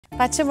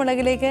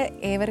പച്ചമുളകിലേക്ക്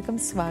ഏവർക്കും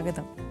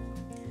സ്വാഗതം.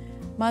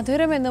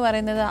 മധുരം എന്ന്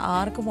പറയുന്നത്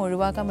ആർക്കും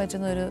ഒഴിവാക്കാൻ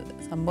പറ്റുന്ന ഒരു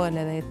സംഭവമല്ല.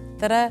 അത്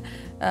എത്ര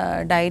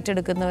ഡയറ്റ്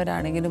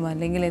എടുക്കുന്നവരാണെങ്കിലും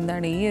അല്ലെങ്കിൽ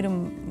എന്താണ് ഈ ഒരു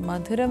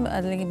മധുരം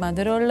അല്ലെങ്കിൽ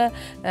മധുരമുള്ള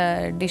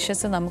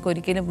ഡിഷസ് നമുക്ക്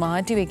ഒരിക്കലും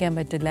മാറ്റി വയ്ക്കാൻ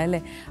പറ്റില്ല അല്ലേ.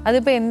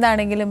 അതിപ്പോൾ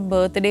എന്താണെങ്കിലും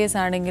ബർത്ത്ഡേസ്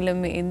ആണെങ്കിലും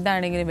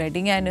എന്താണെങ്കിലും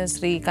വെഡിങ്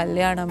ആനിവേഴ്സറി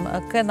കല്യാണം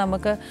ഒക്കെ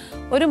നമുക്ക്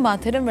ഒരു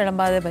മധുരം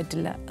വിളമ്പാതെ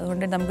പറ്റില്ല.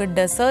 അതുകൊണ്ട് നമുക്ക്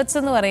ഡെസേർട്ട്സ്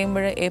എന്ന്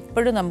പറയുമ്പോൾ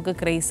എപ്പോഴും നമുക്ക്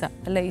ക്രേസാണ്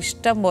അല്ലേ.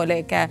 ഇഷ്ടം പോലെ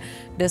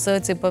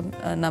ഡെസേർട്ട്സ് ഇപ്പം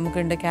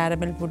നമുക്കുണ്ട്.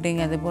 കാരമൽ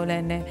പുഡിങ്, അതുപോലെ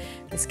തന്നെ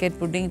ബിസ്ക്കറ്റ്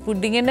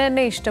പുഡിങ്ങിൻ്റെ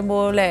തന്നെ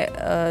ഇഷ്ടംപോലെ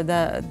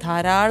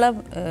ധാരാളം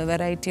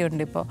വെറൈറ്റി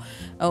ഉണ്ട്. ഇപ്പോൾ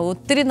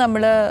ഒത്തിരി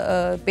നമ്മൾ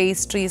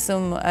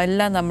പേസ്ട്രീസും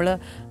എല്ലാം നമ്മൾ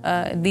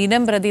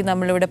ദിനം പ്രതി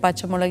നമ്മളിവിടെ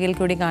പച്ചമുളകിൽ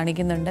കൂടി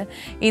കാണിക്കുന്നുണ്ട്.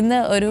 ഇന്ന്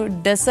ഒരു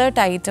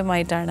ഡെസേർട്ട്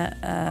ഐറ്റമായിട്ടാണ്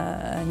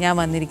ഞാൻ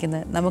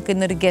വന്നിരിക്കുന്നത്.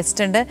 നമുക്കിന്നൊരു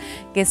ഗസ്റ്റ് ഉണ്ട്.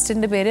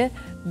 ഗസ്റ്റിൻ്റെ പേര്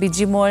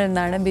ബിജിമോൾ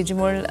എന്നാണ്.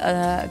 ബിജിമോൾ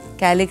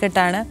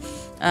കാലിക്കട്ടാണ്.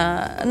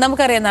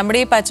 നമുക്കറിയാം നമ്മുടെ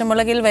ഈ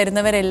പച്ചമുളകിൽ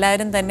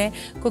വരുന്നവരെല്ലാവരും തന്നെ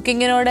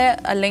കുക്കിങ്ങിനോട്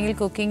അല്ലെങ്കിൽ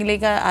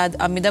കുക്കിങ്ങിലേക്ക്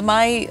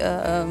അമിതമായി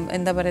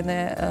എന്താ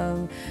പറയുന്നത്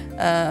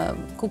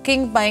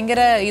കുക്കിംഗ് ഭയങ്കര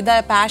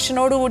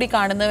പാഷനോടുകൂടി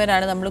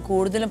കാണുന്നവരാണ് നമ്മൾ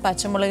കൂടുതലും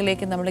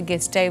പച്ചമുളകിലേക്ക് നമ്മൾ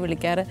ഗസ്റ്റായി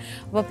വിളിക്കാറ്.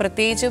 അപ്പോൾ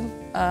പ്രത്യേകിച്ചും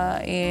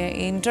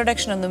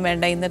ഇൻട്രൊഡക്ഷൻ ഒന്നും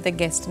വേണ്ട ഇന്നത്തെ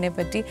ഗസ്റ്റിനെ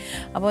പറ്റി.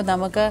 അപ്പോൾ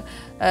നമുക്ക്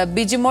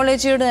ബിജിമോൾ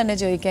ചേച്ചിയോട് തന്നെ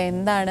ചോദിക്കാം,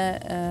 എന്താണ്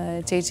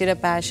ചേച്ചിയുടെ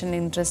പാഷൻ,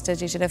 ഇൻട്രസ്റ്റ്,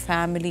 ചേച്ചിയുടെ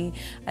ഫാമിലി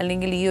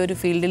അല്ലെങ്കിൽ ഈ ഒരു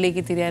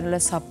ഫീൽഡിലേക്ക് തിരിയാനുള്ള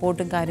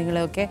സപ്പോർട്ടും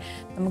കാര്യങ്ങളൊക്കെ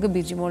നമുക്ക്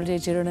ബിജിമോൾ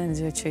ചേച്ചിയോട്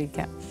തന്നെ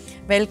ചോദിക്കാം.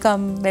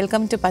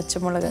 വെൽക്കം ടു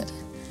പച്ചമുളക്.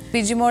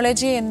 ബിജിമോൾ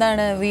ചേച്ചി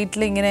എന്താണ്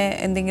വീട്ടിലിങ്ങനെ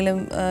എന്തെങ്കിലും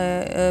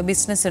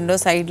ബിസിനസ് ഉണ്ടോ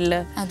സൈഡിൽ?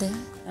 അതെ.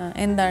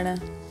 എന്താണ്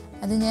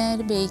അത്? ഞാൻ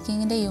ഒരു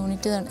ബേക്കിങ്ങിൻ്റെ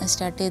യൂണിറ്റ്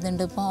സ്റ്റാർട്ട്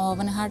ചെയ്തിട്ടുണ്ട്. ഇപ്പോൾ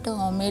oven heart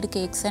home made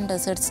cakes and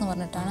deserts എന്ന്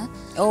പറഞ്ഞിട്ടാണ്.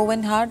 Oven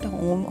heart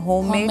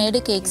home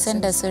made cakes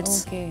and deserts.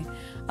 Okay.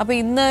 അപ്പോൾ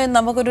ഇന്ന്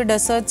നമുക്കൊരു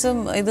ഡെസേർട്സും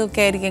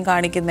ഇതൊക്കെ ആയിരിക്കും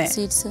കാണിക്കുന്നത്.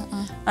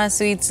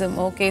 സ്വീറ്റ്സും.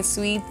 ഓക്കെ.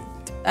 സ്വീറ്റ്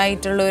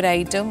ആയിട്ടുള്ള ഒരു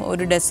ഐറ്റം,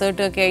 ഒരു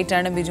ഡെസേർട്ടും ഒക്കെ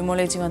ആയിട്ടാണ് ബിജിമോൾ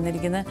ചേച്ചി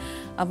വന്നിരിക്കുന്നത്.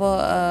 അപ്പോൾ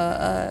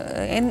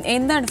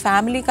എന്താണ്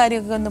ഫാമിലി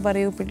കാര്യമൊക്കെ ഒന്ന്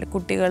പറയൂ.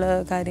 കുട്ടികൾ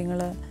കാര്യങ്ങൾ?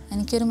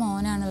 എനിക്കൊരു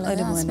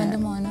മോനാണുള്ളത്.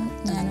 ഹസ്ബൻഡും മോനും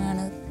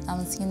ഞാനുമാണ്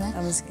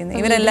താമസിക്കുന്നത്.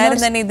 ഇവരെല്ലാവരും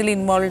തന്നെ ഇതിൽ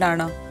ഇൻവോൾവ്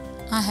ആണോ?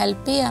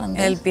 ഹെൽപ്പ്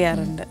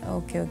ചെയ്യാറുണ്ട്.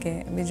 ഓക്കെ.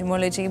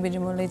 ബിജിമോൾ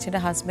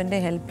ചേച്ചിയുടെ ഹസ്ബൻഡ്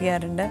ഹെൽപ്പ്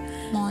ചെയ്യാറുണ്ട്,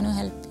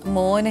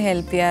 മോന്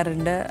ഹെൽപ്പ്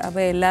ചെയ്യാറുണ്ട്.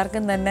 അപ്പോൾ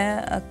എല്ലാവർക്കും തന്നെ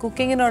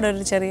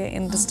കുക്കിങ്ങിനോടൊരു ചെറിയ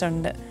ഇൻട്രസ്റ്റ്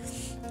ഉണ്ട്.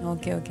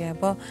 ഓക്കെ.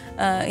 അപ്പോൾ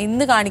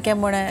ഇന്ന് കാണിക്കാൻ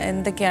പോണ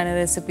എന്തൊക്കെയാണ്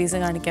റെസിപ്പീസ്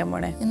കാണിക്കാൻ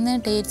പോണേ? ഇന്ന്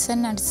ഡേറ്റ്സ്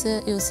ആൻഡ് നട്ട്സ്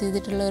യൂസ്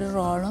ചെയ്തിട്ടുള്ള ഒരു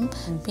റോളും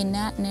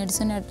പിന്നെ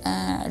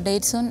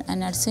ഡേറ്റ്സും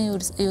നട്ട്സും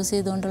യൂസ്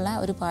ചെയ്തുകൊണ്ടുള്ള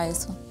ഒരു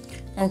പായസവും.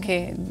 ഓക്കെ.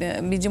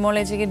 ബിജിമോൾ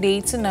ചേച്ചിക്ക്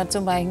ഡേറ്റ്സും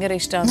നട്ട്സും ഭയങ്കര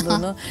ഇഷ്ടമാണെന്ന്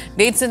തോന്നുന്നു.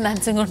 ഡേറ്റ്സും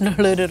നട്ട്സും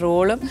കൊണ്ടുള്ള ഒരു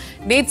റോളും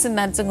ഡേറ്റ്സും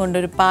നട്ട്സും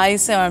കൊണ്ടൊരു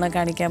പായസമാണ്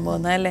കാണിക്കാൻ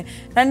പോകുന്നത് അല്ലേ.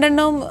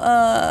 രണ്ടെണ്ണവും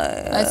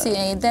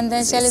ഇതെന്താ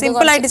വെച്ചാൽ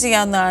സിമ്പിളായിട്ട്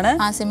ചെയ്യാവുന്നതാണ്.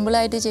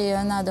 സിമ്പിളായിട്ട്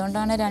ചെയ്യാവുന്ന,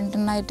 അതുകൊണ്ടാണ്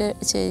രണ്ടെണ്ണമായിട്ട്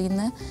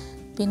ചെയ്യുന്നത്.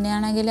 പിന്നെ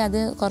ആണെങ്കിൽ അത്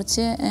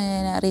കുറച്ച്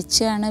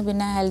റിച്ച് ആണ്,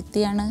 പിന്നെ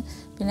ഹെൽത്തി ആണ്,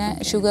 പിന്നെ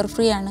ഷുഗർ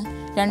ഫ്രീ ആണ്.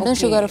 രണ്ടും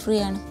ഷുഗർ ഫ്രീ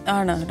ആണ്.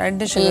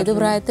 ഏത്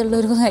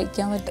പ്രായത്തിലുള്ളവർക്കും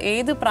കഴിക്കാൻ പറ്റും.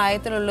 ഏത്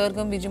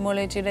പ്രായത്തിലുള്ളവർക്കും ബിജിമോൾ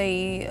ചേച്ചിയുടെ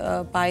ഈ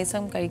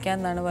പായസം കഴിക്കാൻ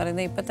എന്നാണ്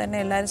പറയുന്നത്. ഇപ്പം തന്നെ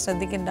എല്ലാവരും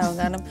ശ്രദ്ധിക്കുന്നുണ്ടാവും.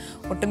 കാരണം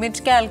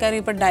ഒട്ടുമിക്ക ആൾക്കാർ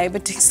ഇപ്പം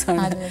ഡയബറ്റിക്സ്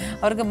ആണ്.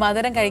 അവർക്ക്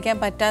മധുരം കഴിക്കാൻ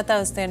പറ്റാത്ത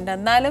അവസ്ഥയുണ്ട്.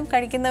 എന്നാലും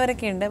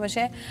കഴിക്കുന്നവരൊക്കെ ഉണ്ട്.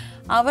 പക്ഷേ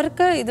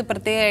അവർക്ക് ഇത്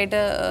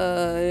പ്രത്യേകമായിട്ട്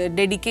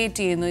ഡെഡിക്കേറ്റ്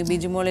ചെയ്യുന്നു ഈ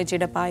ബിജിമോൾ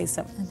ചേച്ചിയുടെ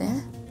പായസം.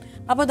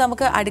 അപ്പോൾ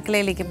നമുക്ക്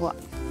അടുക്കളയിലേക്ക് പോവാം.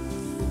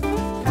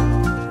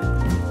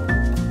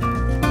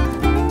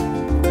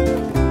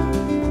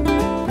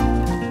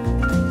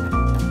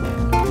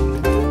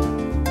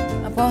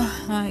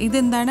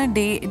 ഇതെന്താണ്?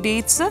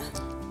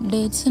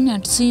 ഡേറ്റ്സ്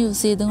നട്ട്സ്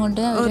യൂസ്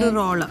ചെയ്തുകൊണ്ട് ഒരു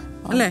റോള്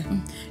അല്ലേ.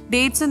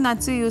 ഡേറ്റ്സ്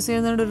നട്ട്സ് യൂസ്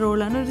ചെയ്യുന്ന ഒരു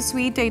റോളാണ്. ഒരു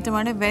സ്വീറ്റ്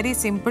ഐറ്റമാണ്. Very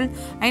simple.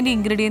 അതിൻ്റെ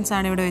ഇൻഗ്രീഡിയൻസ്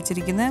ആണ് ഇവിടെ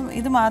വെച്ചിരിക്കുന്നത്.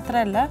 ഇത്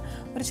മാത്രമല്ല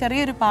ഒരു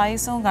ചെറിയൊരു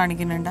പായസവും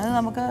കാണിക്കുന്നുണ്ട്. അത്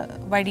നമുക്ക്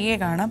വഴിയേ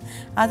കാണാം.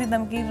 ആദ്യം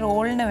നമുക്ക് ഈ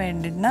റോളിന്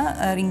വേണ്ടുന്ന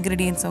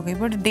ഇൻഗ്രീഡിയൻസ് ഒക്കെ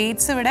ഇപ്പോൾ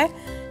ഡേറ്റ്സ് ഇവിടെ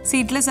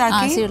സീഡ്ലെസ്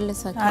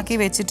ആക്കി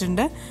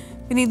വെച്ചിട്ടുണ്ട്.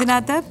 പിന്നെ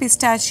ഇതിനകത്ത്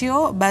പിസ്റ്റാച്ചിയോ,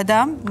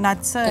 ബദാം,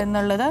 നട്ട്സ്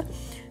എന്നുള്ളത്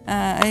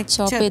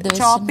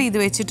ചോപ്പ് ചെയ്ത്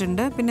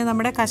വെച്ചിട്ടുണ്ട്. പിന്നെ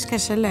നമ്മുടെ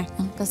കസ്കസ് അല്ലേ,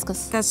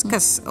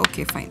 കസ്കസ്.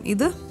 Okay fine.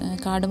 ഇത്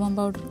കാർഡമം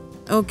പൗഡർ.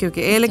 ഓക്കെ.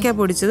 ഏലക്ക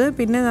പൊടിച്ചത്.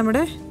 പിന്നെ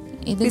നമ്മുടെ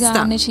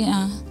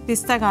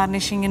പിസ്ത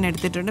ഗാർണിഷിങ്ങിന്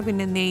എടുത്തിട്ടുണ്ട്.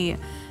 പിന്നെ നെയ്യ്.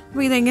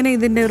 അപ്പോൾ ഇതെങ്ങനെ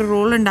ഇതിൻ്റെ ഒരു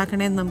റോൾ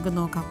ഉണ്ടാക്കണേന്ന് നമുക്ക്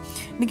നോക്കാം.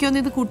 എനിക്ക്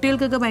തോന്നുന്നു ഇത്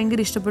കുട്ടികൾക്കൊക്കെ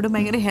ഭയങ്കര ഇഷ്ടപ്പെടും.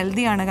 ഭയങ്കര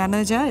ഹെൽത്തിയാണ്. കാരണം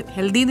എന്ന് വെച്ചാൽ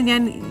ഹെൽത്തി എന്ന്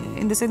ഞാൻ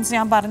ഇൻ ദ സെൻസ്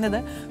ഞാൻ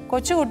പറഞ്ഞത്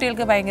കൊച്ചു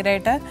കുട്ടികൾക്ക്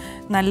ഭയങ്കരമായിട്ട്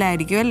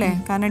നല്ലതായിരിക്കും അല്ലേ.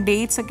 കാരണം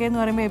ഡേറ്റ്സ് ഒക്കെ എന്ന്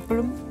പറയുമ്പോൾ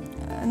എപ്പോഴും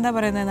എന്താ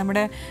പറയുന്നത്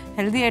നമ്മുടെ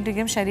ഹെൽത്തി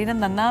ആയിട്ടിരിക്കും, ശരീരം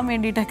നന്നാൻ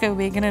വേണ്ടിയിട്ടൊക്കെ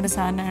ഉപയോഗിക്കുന്ന ഒരു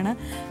സാധനമാണ്.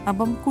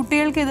 അപ്പം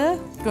കുട്ടികൾക്കിത്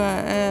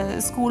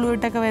സ്കൂൾ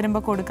വിട്ടൊക്കെ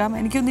വരുമ്പോൾ കൊടുക്കാം.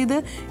 എനിക്കൊന്ന് ഇത്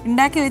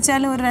ഉണ്ടാക്കി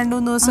വെച്ചാലും ഒരു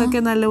 2-3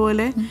 ദിവസമൊക്കെ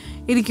നല്ലപോലെ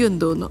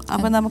ഇരിക്കുമെന്ന് തോന്നുന്നു.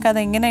 അപ്പം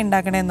നമുക്കത് എങ്ങനെ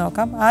ഉണ്ടാക്കണമെന്ന്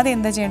നോക്കാം. ആദ്യം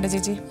എന്താ ചെയ്യേണ്ടത്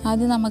ചേച്ചി?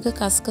 ആദ്യം നമുക്ക്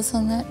കസ്കസ്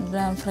ഒന്ന്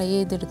ഫ്രൈ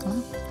ചെയ്തെടുക്കണം.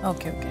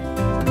 ഓക്കെ.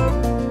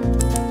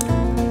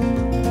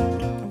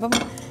 അപ്പം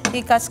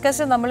ഈ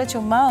കസ്കസ് നമ്മൾ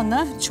ചുമ്മാ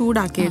ഒന്ന്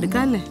ചൂടാക്കി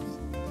എടുക്കാം അല്ലേ.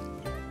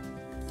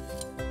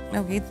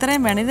 ഓക്കെ.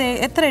 ഇത്രയും വേണം. ഇത്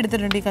എത്ര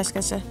എടുത്തിട്ടുണ്ട് ഈ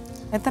കസ്കസ്?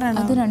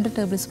 എത്രയാണ്?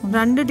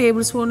 2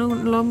 ടേബിൾ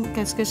സ്പൂണോളം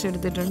കസ്കസ്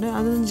എടുത്തിട്ടുണ്ട്.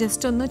 അത്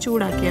ജസ്റ്റ് ഒന്ന്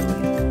ചൂടാക്കിയാൽ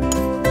മതി.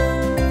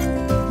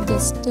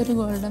 ജസ്റ്റ് ഒരു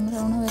ഗോൾഡൻ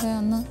ബ്രൗൺ വരെ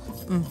ഒന്ന്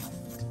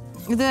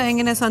ഇത്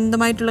എങ്ങനെ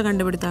സ്വന്തമായിട്ടുള്ള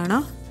കണ്ടുപിടുത്തമാണോ?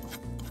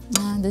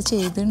 അത്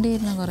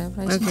ചെയ്തുകൊണ്ടിരുന്നു, കുറേ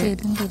പ്രാവശ്യം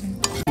ചെയ്തുകൊണ്ടിരുന്നു.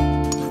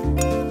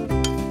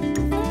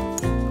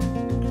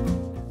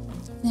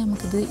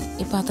 നമുക്കിത്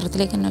ഈ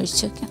പാത്രത്തിലേക്ക് തന്നെ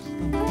ഒഴിച്ചു വെക്കാം.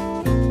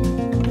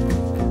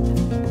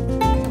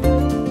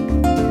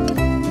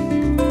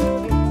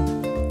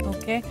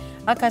 ഓക്കെ,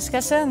 ആ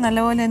കശകശ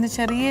നല്ലപോലെ ഒന്ന്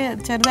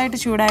ചെറുതായിട്ട്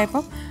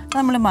ചൂടായപ്പോൾ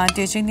നമ്മൾ മാറ്റി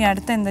വെച്ചു. ഇനി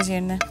അടുത്ത എന്താ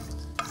ചെയ്യേണ്ടത്?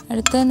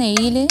 അടുത്ത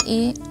നെയ്യിൽ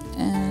ഈ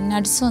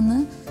നട്ട്സ് ഒന്ന്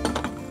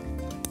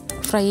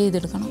ഫ്രൈ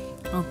ചെയ്തെടുക്കണം.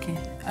 ഓക്കെ,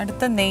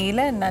 അടുത്ത നെയ്യിൽ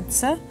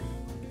നട്ട്സ്,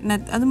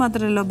 അത്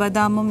മാത്രമല്ലോ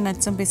ബദാമും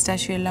നട്ട്സും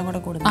പിസ്റ്റാഷ്യോ എല്ലാം കൂടെ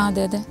കൊടുക്കും.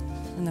 അതെ അതെ,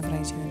 ഒന്ന്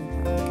ഫ്രൈ ചെയ്ത്.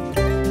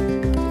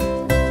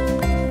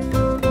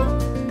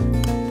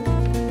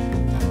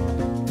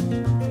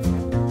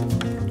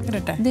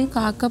 ഇത്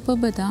 1/4 കപ്പ്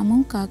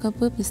ബദാമും 1/4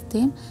 കപ്പ്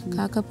പിസ്തയും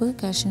 1/4 കപ്പ്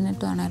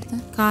കാഷ്യൂനട്ടും ആണ്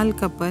എടുത്തത്. 1/4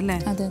 കപ്പ് അല്ലേ?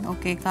 അതെ.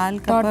 ഓക്കെ, 1/4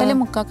 കപ്പ് ടോട്ടൽ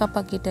 3/4 കപ്പ്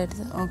ആക്കിയിട്ട്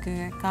എടുത്തത്. ഓക്കെ,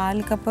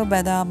 1/4 കപ്പ്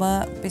ബദാം,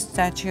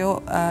 പിസ്റ്റാച്ചിയോ,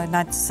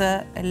 നട്ട്സ്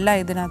എല്ലാം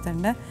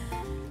ഇതിനകത്തുണ്ട്.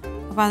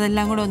 അപ്പോൾ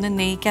അതെല്ലാം കൂടെ ഒന്ന്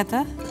നെയ്ക്കകത്ത്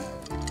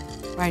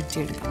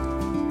വഴറ്റിയെടുക്കാം.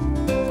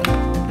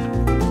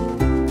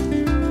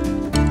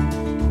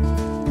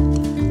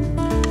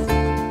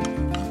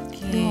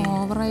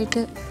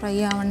 ഓവറായിട്ട് ഫ്രൈ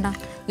ആവണ്ട,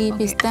 ഈ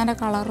പിസ്താൻ്റെ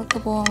കളറൊക്കെ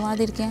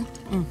പോവാതിരിക്കാൻ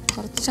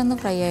കുറച്ചൊന്ന്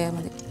ഫ്രൈ ആയാൽ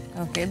മതി.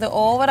 ഓക്കെ, ഇത്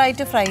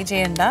ഓവറായിട്ട് ഫ്രൈ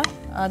ചെയ്യണ്ട,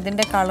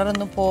 അതിൻ്റെ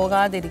കളറൊന്നും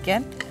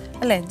പോകാതിരിക്കാൻ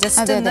അല്ലേ,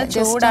 ജസ്റ്റ് ഒന്ന്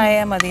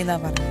ചൂടായാൽ മതി എന്നാ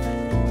പറഞ്ഞത്.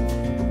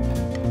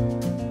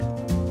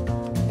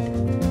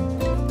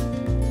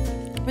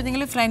 അപ്പോൾ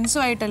നിങ്ങൾ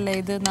ഫ്രണ്ട്സുമായിട്ടല്ലേ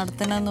ഇത്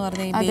നടത്തണമെന്ന്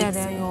പറഞ്ഞ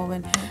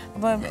ഓവൻ?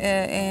 അപ്പം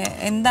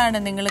എന്താണ്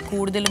നിങ്ങൾ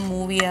കൂടുതലും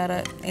മൂവ് ചെയ്യാറ്?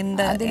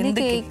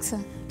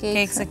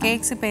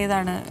 കേക്ക്സ് ഇപ്പോൾ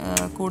ഏതാണ്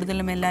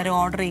കൂടുതലും എല്ലാവരും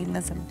ഓർഡർ ചെയ്യുന്ന?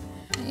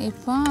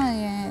 ഇപ്പോൾ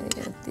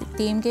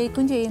തീം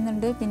കേക്കും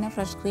ചെയ്യുന്നുണ്ട്, പിന്നെ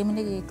ഫ്രഷ്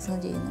ക്രീമിൻ്റെ കേക്ക്സും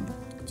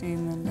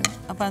ചെയ്യുന്നുണ്ട്.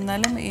 അപ്പോൾ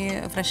എന്നാലും ഈ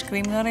ഫ്രഷ്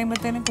ക്രീം എന്ന്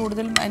പറയുമ്പോഴത്തേനും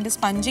കൂടുതലും അതിൻ്റെ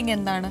സ്പഞ്ചിങ്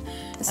എന്താണ്,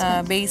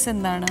 ബേസ്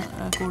എന്താണ്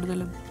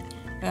കൂടുതലും?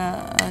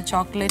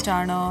 ചോക്ലേറ്റ്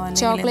ആണോ?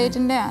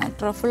 ചോക്ലേറ്റിൻ്റെ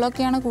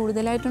ട്രഫിളൊക്കെയാണ്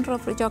കൂടുതലായിട്ടും,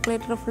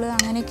 ചോക്ലേറ്റ് ട്രഫിൾ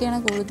അങ്ങനെയൊക്കെയാണ്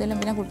കൂടുതലും.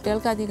 പിന്നെ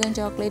കുട്ടികൾക്ക് അധികം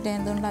ചോക്ലേറ്റ്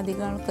ആയതുകൊണ്ട്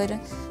അധികം ആൾക്കാർ,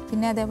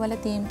 പിന്നെ അതേപോലെ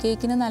തീം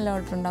കേക്കിന് നല്ല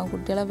ഓർഡർ ഉണ്ടാവും.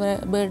 കുട്ടികളെ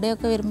ബർത്ത്ഡേ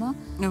ഒക്കെ വരുമ്പോൾ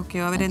ഓക്കെ,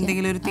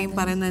 അവരെന്തെങ്കിലും ഒരു തീം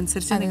പറയുന്ന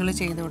അനുസരിച്ച് നിങ്ങൾ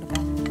ചെയ്ത്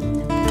കൊടുക്കാം.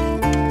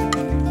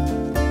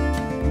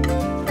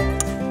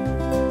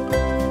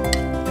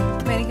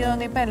 എനിക്ക്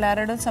തോന്നി ഇപ്പോൾ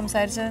എല്ലാവരോടും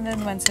സംസാരിച്ചതിന്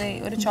മനസ്സിലായി,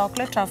 ഒരു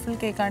ചോക്ലേറ്റ് ട്രഫിൾ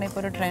കേക്കാണ്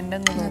ഇപ്പോൾ ഒരു ട്രെൻഡ്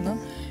എന്ന് തോന്നുന്നു.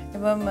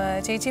 ഇപ്പം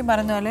ചേച്ചി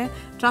പറഞ്ഞ പോലെ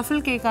ട്രഫിൾ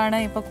കേക്കാണ്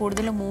ഇപ്പോൾ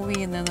കൂടുതൽ മൂവ്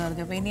ചെയ്യുന്നതെന്ന്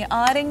പറഞ്ഞു. അപ്പോൾ ഇനി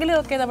ആരെങ്കിലും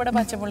ഒക്കെ നമ്മുടെ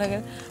പച്ചമുളക്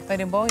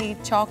വരുമ്പോൾ ഈ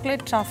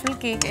ചോക്ലേറ്റ് ട്രഫിൾ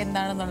കേക്ക്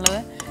എന്താണെന്നുള്ളത്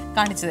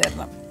കാണിച്ചു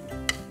തരണം.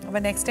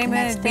 അപ്പോൾ നെക്സ്റ്റ്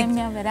ടൈം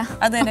ഞാൻ വരാം.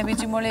 അത് തന്നെ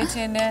ബിജിമോൾ ചേച്ചി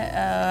തന്നെ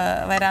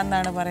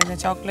വരാമെന്നാണ് പറയുന്നത്,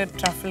 ചോക്ലേറ്റ്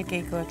ട്രഫിൾ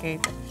കേക്കും ഒക്കെ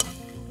ആയിട്ട്.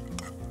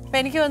 അപ്പം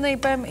എനിക്ക് തോന്നുന്നു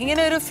ഇപ്പം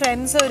ഇങ്ങനെ ഒരു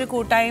ഫ്രണ്ട്സ്, ഒരു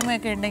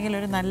കൂട്ടായ്മയൊക്കെ ഉണ്ടെങ്കിൽ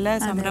ഒരു നല്ല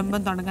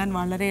സംരംഭം തുടങ്ങാൻ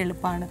വളരെ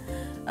എളുപ്പമാണ്.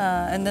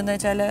 എന്തെന്ന്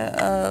വെച്ചാൽ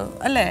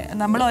അല്ലേ,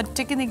 നമ്മൾ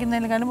ഒറ്റയ്ക്ക്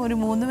നിൽക്കുന്നതിനേക്കാളും ഒരു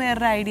 3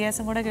 പേരുടെ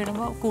ഐഡിയാസും കൂടെ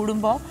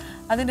കൂടുമ്പോൾ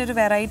അതിൻ്റെ ഒരു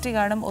വെറൈറ്റി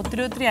കാണും,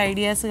 ഒത്തിരി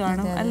ഐഡിയാസ്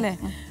കാണും അല്ലേ.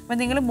 അപ്പം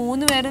നിങ്ങൾ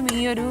 3 പേരും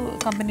ഈ ഒരു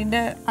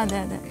കമ്പനീൻ്റെ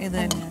ഇത്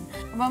തന്നെയാണ്.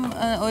 അപ്പം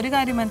ഒരു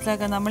കാര്യം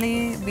മനസ്സിലാക്കുക, നമ്മൾ ഈ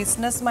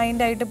ബിസിനസ്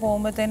മൈൻഡായിട്ട്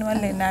പോകുമ്പോഴത്തേനും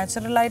അല്ലേ,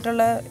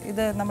 നാച്ചുറലായിട്ടുള്ള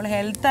ഇത് നമ്മൾ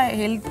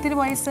ഹെൽത്തിന്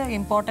വൈസ്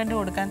ഇമ്പോർട്ടൻ്റ്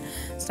കൊടുക്കാൻ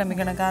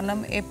ശ്രമിക്കണം. കാരണം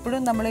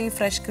എപ്പോഴും നമ്മൾ ഈ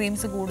ഫ്രഷ്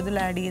ക്രീംസ് കൂടുതൽ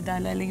ആഡ്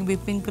ചെയ്താൽ, അല്ലെങ്കിൽ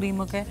വിപ്പിംഗ്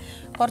ക്രീമൊക്കെ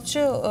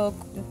കുറച്ച്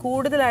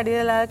കൂടുതൽ ആഡ്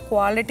ചെയ്താൽ ആ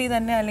ക്വാളിറ്റി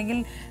തന്നെ, അല്ലെങ്കിൽ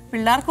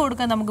പിള്ളേർക്ക്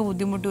കൊടുക്കാൻ നമുക്ക്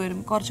ബുദ്ധിമുട്ട് വരും.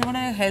 കുറച്ചും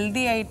കൂടെ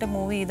ഹെൽത്തി ആയിട്ട്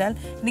മൂവ് ചെയ്താൽ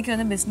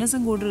എനിക്കൊന്ന്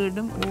ബിസിനസ്സും കൂടുതൽ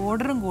കിട്ടും,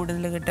 ഓർഡറും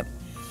കൂടുതൽ കിട്ടും.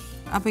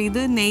 അപ്പോൾ ഇത്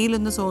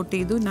നെയ്യിലൊന്ന് സോട്ട്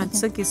ചെയ്തു,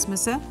 നട്ട്സ്,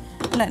 കിസ്മിസ്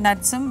അല്ല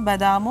നട്ട്സും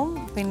ബദാമും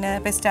പിന്നെ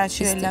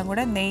പിസ്റ്റാച്ചിയോ എല്ലാം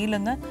കൂടെ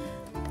നെയ്യിലൊന്ന്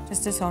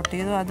ജസ്റ്റ് സോട്ട്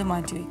ചെയ്തു, അത്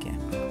മാറ്റി വയ്ക്കുക.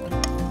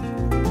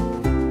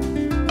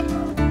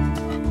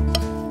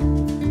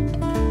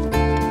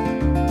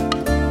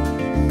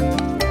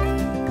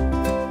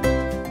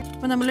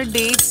 അപ്പോൾ നമ്മൾ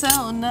ഡേറ്റ്സ്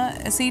ഒന്ന്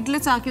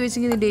സീഡ്ലെസ് ആക്കി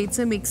വെച്ചെങ്കിൽ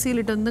ഡേറ്റ്സ്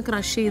മിക്സിയിലിട്ടൊന്ന്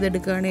ക്രഷ്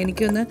ചെയ്തെടുക്കുകയാണ്.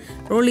 എനിക്കൊന്ന്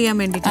റോൾ ചെയ്യാൻ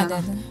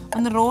വേണ്ടിയിട്ടാണ്,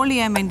 ഒന്ന് റോൾ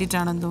ചെയ്യാൻ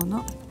വേണ്ടിയിട്ടാണെന്ന്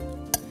തോന്നുന്നു.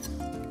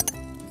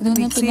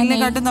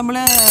 മിക്സിയിലെക്കാട്ടും നമ്മൾ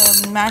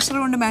മാഷർ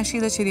കൊണ്ട് മാഷ്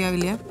ചെയ്താൽ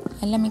ശരിയാവില്ല.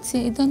 അല്ല, മിക്സി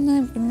ഇതൊന്ന്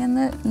പിന്നെ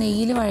ഒന്ന്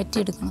നെയ്യിൽ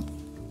വഴറ്റിയെടുക്കണം.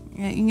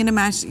 ഇങ്ങനെ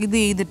മാഷ് ഇത്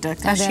ചെയ്തിട്ട്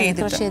ക്രഷ്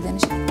ചെയ്തതിന്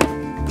ശേഷം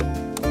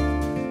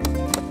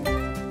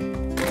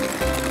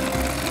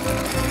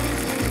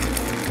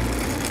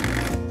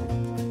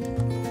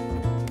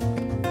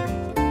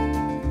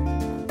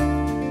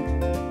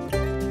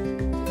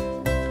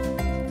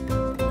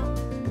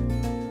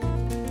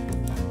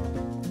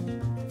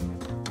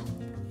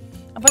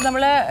അപ്പോൾ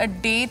നമ്മൾ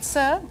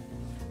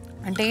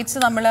ഡേറ്റ്സ്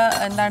നമ്മൾ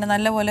എന്താണ്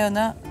നല്ലപോലെ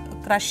ഒന്ന്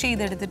ക്രഷ്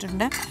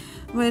ചെയ്തെടുത്തിട്ടുണ്ട്.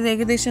 അപ്പോൾ ഇത്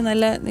ഏകദേശം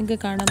നല്ല നിങ്ങൾക്ക്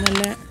കാണാം,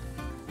 നല്ല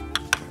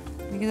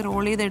എനിക്കിത്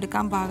റോൾ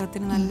ചെയ്തെടുക്കാൻ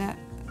പാകത്തിന് നല്ല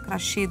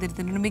ക്രഷ്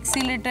ചെയ്തെടുത്തിട്ടുണ്ട്.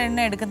 മിക്സിയിലിട്ട്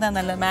എണ്ണ എടുക്കുന്നത്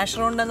നല്ലത്,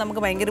 മാഷർ കൊണ്ട്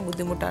നമുക്ക് ഭയങ്കര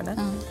ബുദ്ധിമുട്ടാണ്.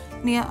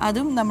 ഇനി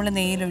അതും നമ്മൾ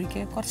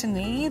നെയ്യിലൊഴിക്കുക. കുറച്ച്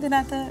നെയ്യ്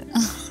ഇതിനകത്ത്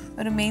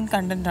ഒരു മെയിൻ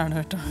കണ്ടൻ്റാണ്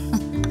കേട്ടോ.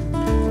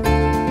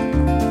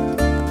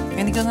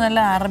 എനിക്കൊന്ന് നല്ല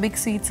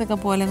അറബിക് സ്വീറ്റ്സ് ഒക്കെ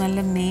പോലെ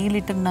നല്ല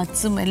നെയ്യിലിട്ട്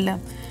നട്ട്സും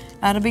എല്ലാം,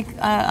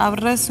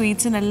 അവരുടെ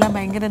സ്വീറ്റ്സിനെല്ലാം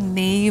ഭയങ്കര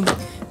നെയ്യും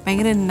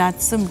ഭയങ്കര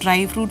നട്ട്സും ഡ്രൈ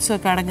ഫ്രൂട്ട്സും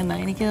ഒക്കെ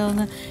അടങ്ങുന്നതാണ്. എനിക്ക്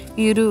തോന്നുന്നു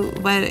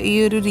ഈ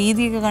ഒരു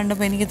രീതിയൊക്കെ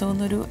കണ്ടപ്പോൾ എനിക്ക്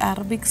തോന്നുന്നു ഒരു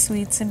അറബിക്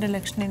സ്വീറ്റ്സിൻ്റെ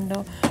ലക്ഷണം ഉണ്ടോ,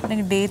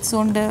 അല്ലെങ്കിൽ ഡേറ്റ്സ്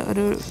കൊണ്ട്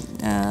ഒരു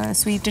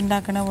സ്വീറ്റ്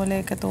ഉണ്ടാക്കണ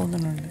പോലെയൊക്കെ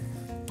തോന്നുന്നുണ്ട്.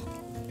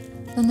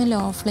 ഒന്ന്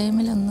ലോ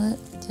ഫ്ലെയിമിൽ ഒന്ന്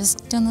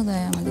ജസ്റ്റ് ഒന്ന്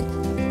ഇതായാൽ മതി.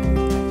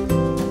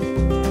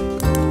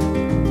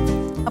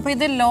 അപ്പോൾ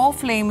ഇത് ലോ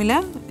ഫ്ലെയിമിൽ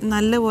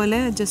നല്ലപോലെ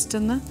ജസ്റ്റ്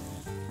ഒന്ന്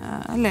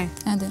അല്ലേ?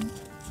 അതെ.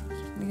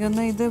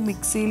 എനിക്കൊന്ന് ഇത്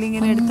മിക്സിയിൽ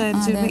ഇങ്ങനെ എടുത്ത്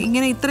അരിച്ചിട്ട്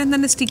ഇങ്ങനെ ഇത്രയും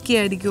തന്നെ സ്റ്റിക്കി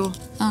ആയിരിക്കുമോ?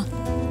 ആ.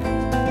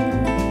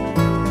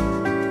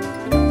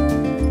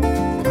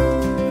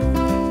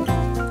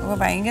 അപ്പോൾ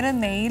ഭയങ്കര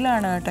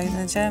നെയിലാണ് കേട്ടോ.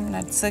 എന്ന് വെച്ചാൽ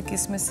നട്ട്സ്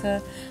കിസ്മിസ്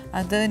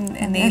അത്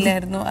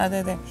നെയിലായിരുന്നു. അതെ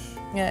അതെ.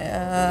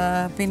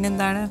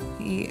 പിന്നെന്താണ്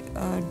ഈ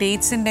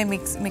ഡേറ്റ്സിൻ്റെ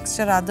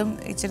മിക്സ്ചർ അതും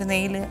ഇച്ചിരി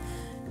നെയിൽ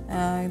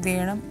ഇത്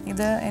ചെയ്യണം.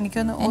 ഇത്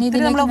എനിക്കൊന്ന്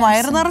ഒത്തിരി നമ്മൾ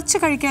വയറ് നിറച്ച്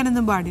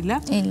കഴിക്കാനൊന്നും പാടില്ല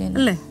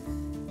അല്ലേ?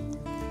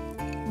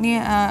 ഇനി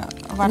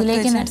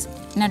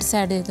നട്ട്സ്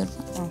ആഡ് ചെയ്ത്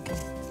കൊടുക്കാം. ഓക്കെ.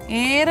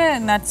 ഏറെ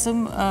നട്ട്സും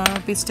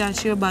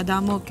പിസ്റ്റാഷ്യോ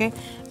ബദാമും ഒക്കെ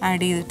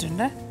ആഡ്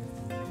ചെയ്തിട്ടുണ്ട്.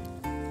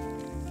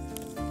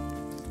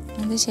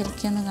 അത്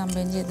ശരിക്കും ഒന്ന്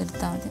കമ്പൈൻ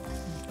ചെയ്തെടുത്താൽ മതി.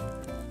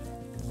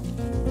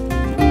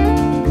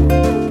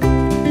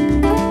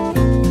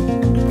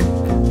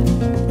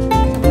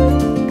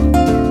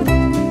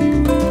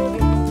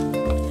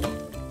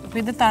 അപ്പോൾ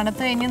ഇത്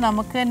തണുത്ത് കഴിഞ്ഞ്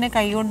നമുക്ക് തന്നെ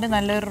കൈകൊണ്ട്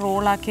നല്ലൊരു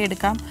റോളാക്കി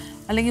എടുക്കാം,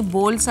 അല്ലെങ്കിൽ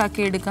ബോൾസ്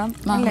ആക്കി എടുക്കാം.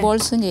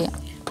 ബോൾസും ചെയ്യാം.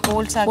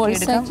 ബോൾസ് ആക്കി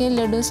എടുക്കാം.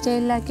 ലഡു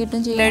സ്റ്റൈലിലാക്കിയിട്ടും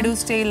ചെയ്യാം. ലഡു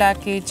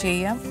സ്റ്റൈലാക്കി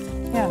ചെയ്യാം.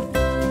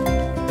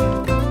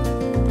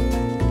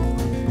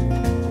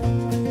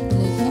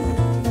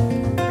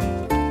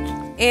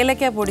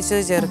 ഏലക്ക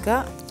പൊടിച്ചത് ചേർക്കുക.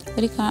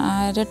 ഒരു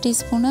 1/2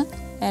 ടീസ്പൂണ്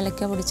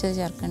ഏലക്ക പൊടിച്ചത്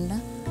ചേർക്കണ്ട.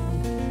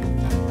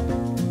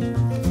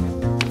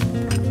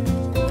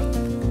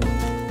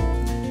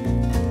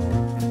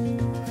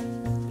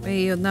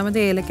 ഈ ഒന്നാമത്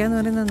ഏലക്ക എന്ന്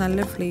പറയുന്നത്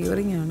നല്ല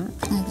ഫ്ലേവറിങ് ആണ്.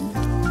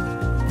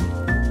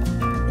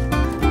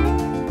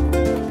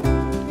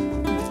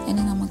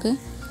 ഇനി നമുക്ക്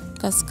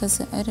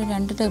കസ്കസ് ഒരു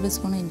 2 ടേബിൾ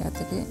സ്പൂൺ ഇതിൻ്റെ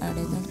അകത്തേക്ക് ആഡ്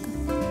ചെയ്ത് കൊടുക്കാം.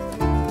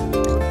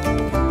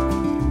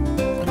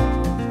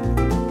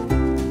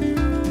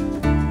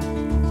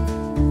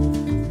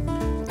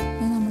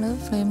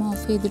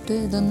 ചെയ്തിട്ട്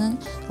ഇതൊന്ന്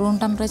റൂം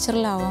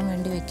ടെമ്പറേച്ചറിലാവാൻ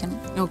വേണ്ടി വെക്കണം.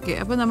 ഓക്കെ.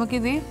 അപ്പോൾ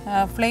നമുക്കിത്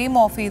ഫ്ലെയിം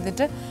ഓഫ്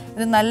ചെയ്തിട്ട്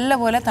ഇത്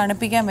നല്ലപോലെ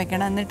തണുപ്പിക്കാൻ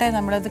വെക്കണം. എന്നിട്ടേ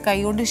നമ്മളത്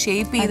കൈകൊണ്ട്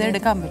ഷേപ്പ് ചെയ്ത്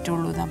എടുക്കാൻ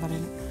പറ്റുള്ളൂ എന്നാണ്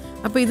പറയുന്നത്.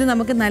 അപ്പോൾ ഇത്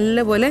നമുക്ക്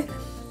നല്ലപോലെ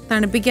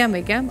തണുപ്പിക്കാൻ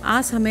വെക്കാം. ആ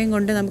സമയം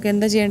കൊണ്ട് നമുക്ക്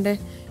എന്താ ചെയ്യേണ്ടത്?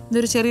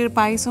 ഇതൊരു ചെറിയൊരു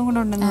പായസം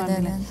കൂടെ ഉണ്ടെന്ന്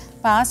പറഞ്ഞില്ലേ?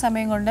 അപ്പോൾ ആ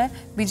സമയം കൊണ്ട്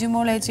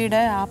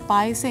ബിജുമോളേച്ചിയുടെ ആ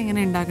പായസം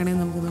എങ്ങനെ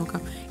ഉണ്ടാക്കണമെന്ന് നമുക്ക്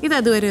നോക്കാം. ഇത്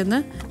അതുവരെ ഒന്ന്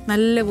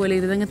നല്ലപോലെ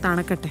ഇരുന്നങ്ങ്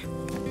തണുക്കട്ടെ.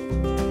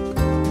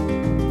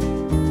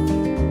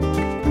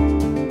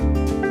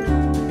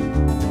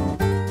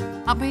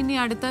 അപ്പോൾ ഇനി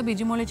അടുത്ത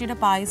ബിജുമോളേച്ചിയുടെ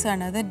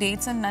പായസമാണ്. അത്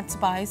ഡേറ്റ്സ് ആൻഡ് നട്ട്സ്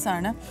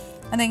പായസമാണ്.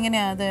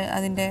 അതെങ്ങനെയാണ്?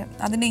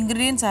 അതിൻ്റെ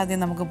ഇൻഗ്രീഡിയൻസ് ആദ്യം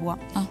നമുക്ക് പോവാം.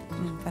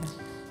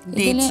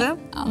 ഇതിൽ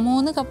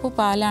 3 കപ്പ്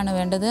പാലാണ്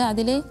വേണ്ടത്.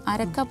 അതിൽ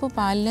 1/2 കപ്പ്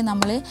പാലിൽ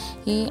നമ്മൾ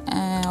ഈ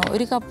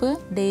 1 കപ്പ്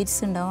ഡേറ്റ്സ്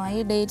ഉണ്ടാവും. ഈ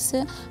ഡേറ്റ്സ്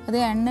അത്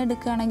എണ്ണ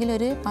എടുക്കുകയാണെങ്കിൽ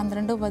ഒരു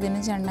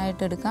 12-15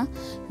 എണ്ണയായിട്ട് എടുക്കാം.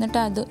 എന്നിട്ട്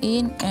അത് ഈ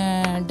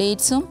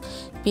ഡേറ്റ്സും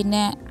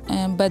പിന്നെ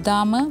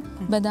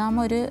ബദാം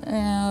ഒരു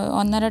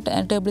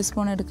 1.5 ടേബിൾ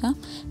സ്പൂൺ എടുക്കാം.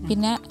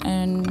 പിന്നെ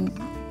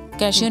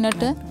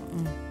കാഷ്യൂനട്ട്,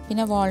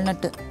 പിന്നെ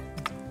വാൾനട്ട്,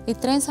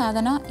 ഇത്രയും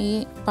സാധനം ഈ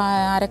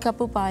 1/2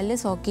 കപ്പ് പാലിൽ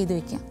സോക്ക് ചെയ്ത്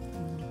വെക്കാം.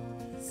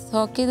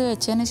 സോക്ക് ചെയ്ത്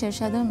വെച്ചതിന്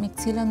ശേഷം അത്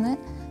മിക്സിയിലൊന്ന്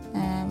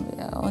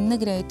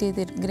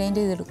ഗ്രൈൻഡ്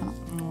ചെയ്തെടുക്കണം.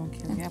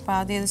 അപ്പോൾ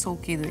ആദ്യം അത്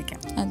സോക്ക് ചെയ്ത്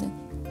വെക്കാം. അതെ.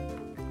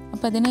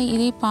 അപ്പോൾ അതിന്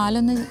ഈ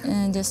പാലൊന്ന്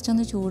ജസ്റ്റ്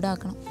ഒന്ന്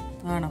ചൂടാക്കണം.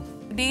 ആണോ?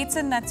 ഡേറ്റ്സ്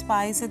ആൻഡ് നട്ട്സ്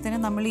പായസത്തിന്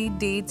നമ്മൾ ഈ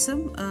ഡേറ്റ്സും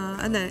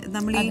അല്ലേ,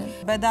 നമ്മൾ ഈ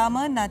ബദാം,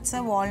 നട്ട്സ്,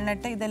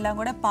 വാൾനട്ട് ഇതെല്ലാം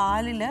കൂടെ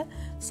പാലിൽ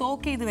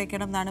സോക്ക് ചെയ്ത്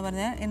വെക്കണം എന്നാണ്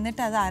പറഞ്ഞത്.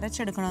 എന്നിട്ട് അത്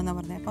അരച്ചെടുക്കണമെന്നാണ്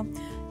പറഞ്ഞത്. അപ്പം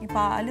ഈ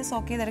പാല്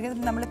സോക്ക്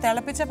ചെയ്തെടുക്കുക. നമ്മൾ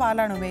തിളപ്പിച്ച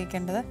പാലാണ്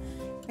ഉപയോഗിക്കേണ്ടത്.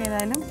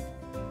 ഏതായാലും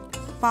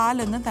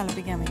പാലൊന്ന്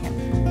തിളപ്പിക്കാൻ വയ്ക്കാം.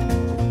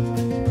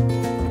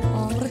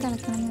 ഓവർ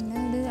തിളക്കണമെന്നില്ല,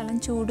 ഒരു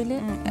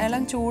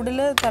ഇളം ചൂടിൽ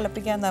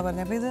തിളപ്പിക്കാന്നാണ്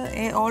പറഞ്ഞത്. അപ്പോൾ ഇത്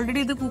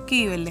ഓൾറെഡി ഇത് കുക്ക്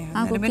ചെയ്യുമല്ലേ?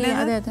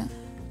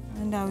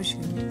 അതിൻ്റെ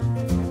ആവശ്യമില്ല.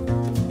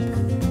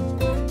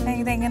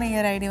 ഇതെങ്ങനെ ഈ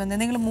ഒരു ഐഡിയ വന്നത്?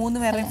 നിങ്ങൾ 3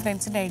 പേരുടെ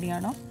ഫ്രണ്ട്സിൻ്റെ ഐഡിയ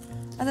ആണോ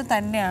അത്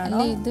തന്നെയാണോ?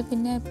 ഇത്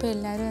പിന്നെ ഇപ്പോൾ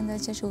എല്ലാവരും എന്താ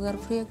വെച്ചാൽ ഷുഗർ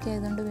ഫ്രീ ഒക്കെ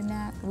ആയതുകൊണ്ട് പിന്നെ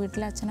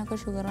വീട്ടിലെ അച്ഛനൊക്കെ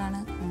ഷുഗറാണ്.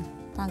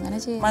 അപ്പം അങ്ങനെ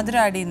ചെയ്യാം. മധുരം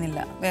ആഡ് ചെയ്യുന്നില്ല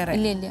വേറെ?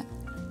 ഇല്ല,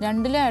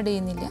 രണ്ടിലും ആഡ്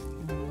ചെയ്യുന്നില്ല.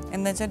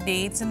 എന്ന് വെച്ചാൽ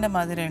ഡേറ്റ്സിൻ്റെ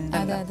മധുരം ഉണ്ട്.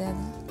 അതെ അതെ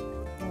അതെ.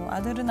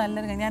 അതൊരു നല്ല,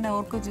 ഞാൻ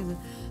ഓർക്കും ചെയ്തു.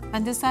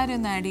 പഞ്ചസാര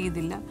ഒന്നും ആഡ്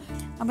ചെയ്തില്ല.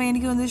 അപ്പോൾ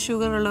എനിക്ക് തോന്നുന്നു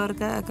ഷുഗർ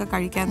ഉള്ളവർക്ക് ഒക്കെ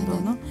കഴിക്കാൻ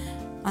തോന്നും.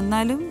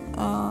 എന്നാലും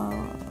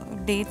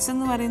ഡേറ്റ്സ്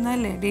എന്ന്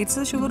പറയുന്നതല്ലേ,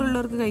 ഡേറ്റ്സ് ഷുഗർ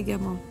ഉള്ളവർക്ക്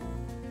കഴിക്കാമോ?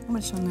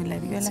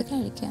 പ്രശ്നമൊന്നുമില്ലായിരിക്കും അല്ലേ?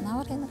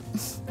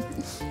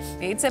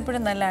 ഡേറ്റ്സ്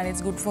എപ്പോഴും നല്ലതാണ്.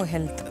 It's good for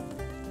health.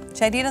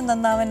 ശരീരം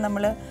നന്നാവാൻ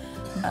നമ്മൾ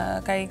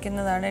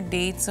കഴിക്കുന്നതാണ്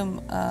ഡേറ്റ്സും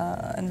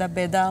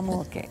ബദാമും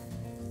ഒക്കെ.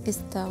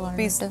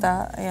 പിസ്ത,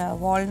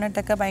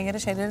 വാൾനട്ടൊക്കെ ഭയങ്കര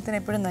ശരീരത്തിന്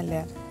എപ്പോഴും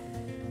നല്ലതാണ്.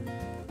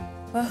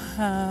 അപ്പോൾ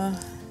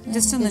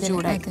ജസ്റ്റ് ഒന്ന്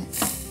ചൂടായി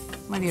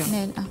മതിയോ?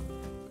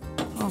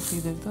 ഓഫ്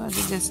ചെയ്തെടുത്തു. അത്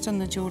ജസ്റ്റ്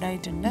ഒന്ന്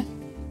ചൂടായിട്ടുണ്ട്.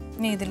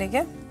 ഇനി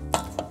ഇതിലേക്ക്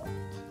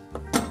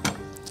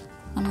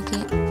നമുക്ക്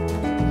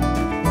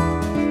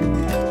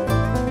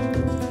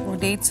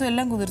ഡേറ്റ്സും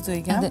എല്ലാം കുതിർത്ത്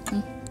വയ്ക്കാം.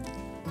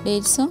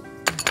 ഡേറ്റ്സും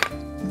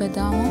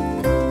ബദാമും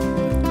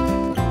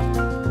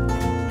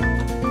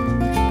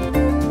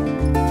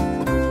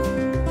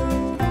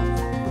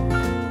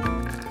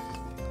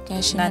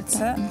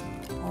നട്ട്സ്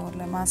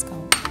മാസ്ക്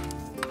ആവും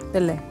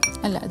ഇതല്ലേ?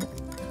 അല്ല, അത്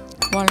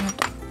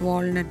വാൾനട്ട്.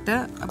 വാൾനട്ട്.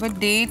 അപ്പോൾ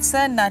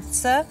ഡേറ്റ്സ്,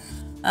 നട്ട്സ്,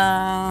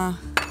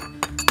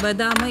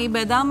 ബദാം. ഈ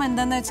ബദാം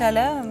എന്താണെന്ന് വെച്ചാൽ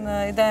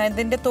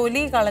ഇതിൻ്റെ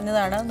തൊലി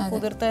കളഞ്ഞതാണ്.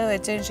 കുതിർത്ത്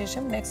വെച്ചതിന്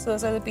ശേഷം നെക്സ്റ്റ്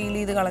ദിവസം അത് പീൽ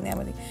ചെയ്ത് കളഞ്ഞാൽ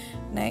മതി.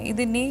 പിന്നെ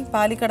ഇതിനി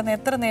പാലിൽ കിടന്ന്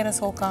എത്ര നേരം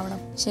സോക്കാവണം?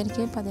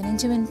 ശരിക്കും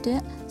 15 മിനിറ്റ്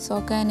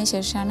സോക്കായതിന്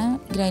ശേഷമാണ്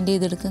ഗ്രൈൻഡ്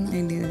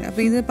ചെയ്തെടുക്കുന്നത്.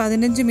 അപ്പോൾ ഇത്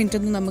 15 മിനിറ്റ്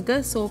ഒന്ന് നമുക്ക്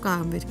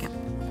സോക്കാകാൻ വയ്ക്കാം.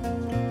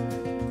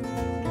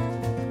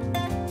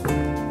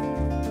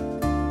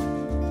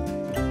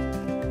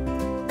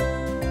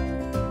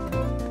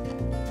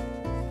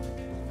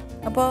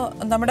 അപ്പോൾ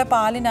നമ്മുടെ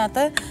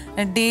പാലിനകത്ത്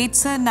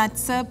ഡേറ്റ്സ്,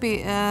 നട്ട്സ്,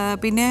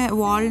 പിന്നെ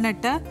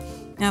വാൾനട്ട്,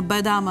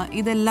 ബദാം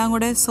ഇതെല്ലാം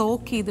കൂടെ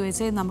സോക്ക് ചെയ്ത്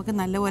വെച്ച് നമുക്ക്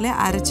നല്ലപോലെ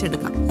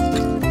അരച്ചെടുക്കാം.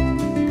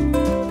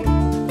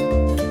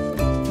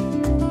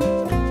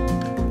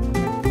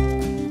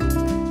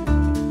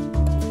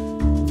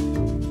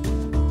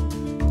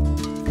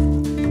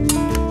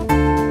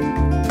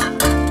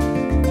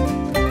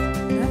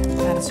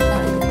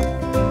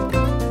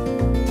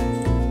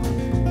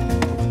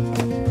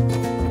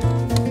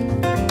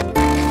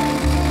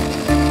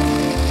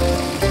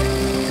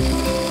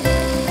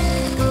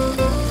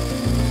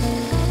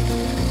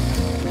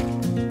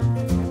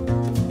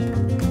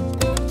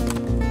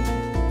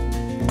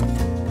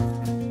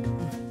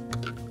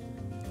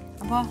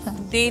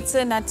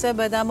 ഡേറ്റ്സ്, നട്ട്സ്,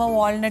 ബദാം,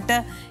 വാൾനട്ട്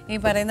ഈ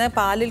പറയുന്ന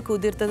പാലിൽ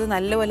കുതിർത്തത്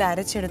നല്ലപോലെ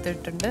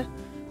അരച്ചെടുത്തിട്ടുണ്ട്.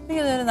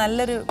 എനിക്കതൊരു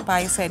നല്ലൊരു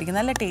പായസമായിരിക്കും,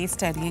 നല്ല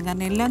ടേസ്റ്റ് ആയിരിക്കും.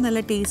 കാരണം എല്ലാം നല്ല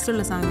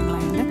ടേസ്റ്റുള്ള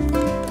സാധനങ്ങളായിട്ട്.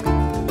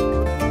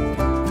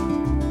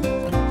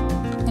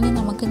 ഇനി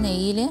നമുക്ക്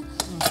നെയ്യിൽ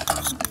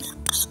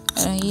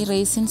ഈ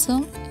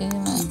റൈസിൻസും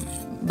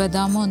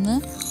ബദാമും ഒന്ന്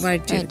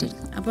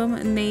വഴറ്റിയെടുക്കാം. അപ്പം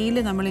നെയ്യിൽ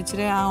നമ്മൾ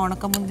ഇച്ചിരി ആ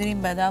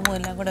ഉണക്കമുന്തിരിയും ബദാമും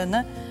എല്ലാം കൂടെ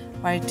ഒന്ന്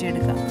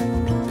വഴറ്റിയെടുക്കാം.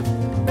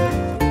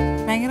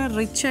 ഭയങ്കര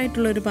റിച്ച്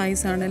ആയിട്ടുള്ളൊരു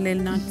പായസമാണ് അല്ലേ?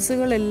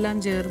 നട്ട്സുകളെല്ലാം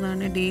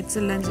ചേർന്നാണ്, ഡേറ്റ്സ്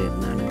എല്ലാം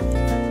ചേർന്നാണ്.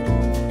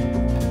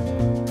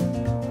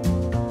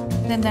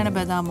 ഇതെന്താണ്?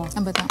 ബദാമോ?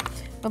 ബദാം.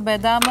 അപ്പോൾ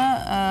ബദാം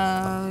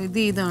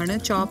ഇതാണ്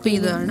ചോപ്പ്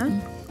ചെയ്തതാണ്.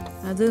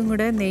 അതും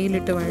കൂടെ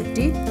നെയ്യിലിട്ട്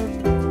വഴറ്റി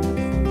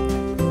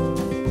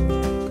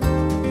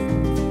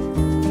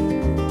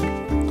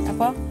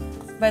അപ്പോൾ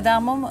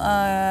ബദാമും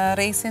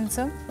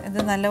റൈസിൻസും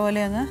ഇത്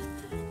നല്ലപോലെ ഒന്ന്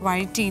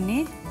വഴറ്റി.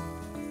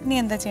 ഇനി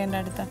എന്താ ചെയ്യേണ്ട?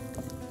 അടുത്ത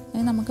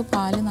ഇനി നമുക്ക്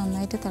പാല്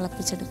നന്നായിട്ട്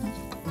തിളപ്പിച്ചെടുക്കാം.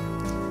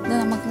 ഇത്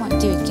നമുക്ക്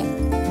മാറ്റി വയ്ക്കാം.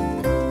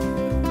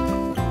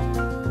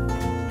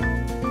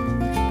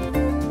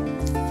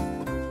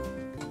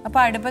 അപ്പോൾ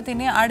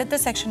അടുപ്പത്തിന് അടുത്ത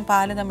സെക്ഷൻ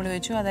പാല് നമ്മൾ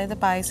വെച്ചു. അതായത്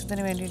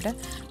പായസത്തിന് വേണ്ടിയിട്ട്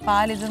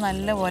പാലിത്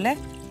നല്ലപോലെ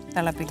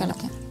തിളപ്പിക്കണം.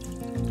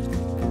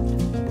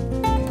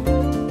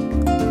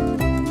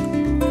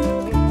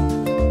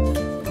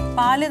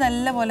 പാല്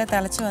നല്ലപോലെ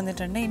തിളച്ച്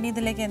വന്നിട്ടുണ്ട്. ഇനി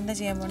ഇതിലേക്ക് എന്താ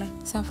ചെയ്യാൻ പോണേ?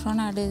 സഫ്രോൺ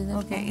ആഡ് ചെയ്ത്.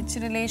 ഓക്കെ,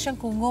 ഇച്ചിരി ലേശം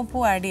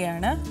കുങ്കുമപ്പൂ ആഡ്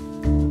ചെയ്യാണ്.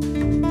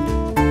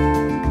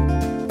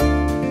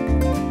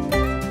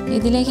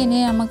 ഇതിലേക്ക് ഇനി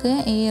നമുക്ക്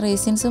ഈ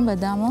റൈസിൻസും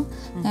ബദാമും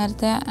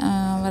നേരത്തെ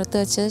വറുത്ത്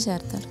വെച്ചത്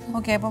ചേർത്തെടുക്കാം.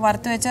 ഓക്കെ, അപ്പോൾ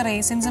വറുത്ത് വെച്ച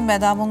റൈസിൻസും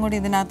ബദാമും കൂടി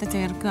ഇതിനകത്ത്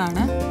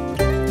ചേർക്കുകയാണ്.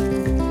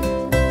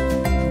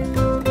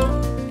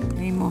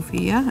 റിമൂവ്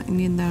ചെയ്യുക.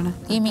 ഇനി എന്താണ്?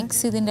 ഈ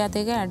മിക്സ് ഇതിൻ്റെ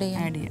അകത്തേക്ക് ആഡ്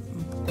ചെയ്യാം.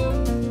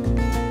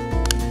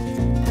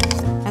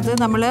 അത്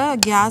നമ്മൾ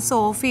ഗ്യാസ്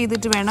ഓഫ്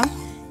ചെയ്തിട്ട് വേണം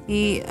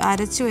ഈ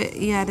അരച്ച്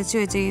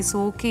വെച്ച ഈ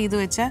സോക്ക് ചെയ്ത്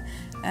വെച്ച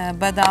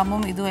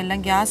ബദാമും ഇതും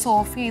എല്ലാം ഗ്യാസ്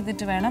ഓഫ്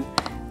ചെയ്തിട്ട് വേണം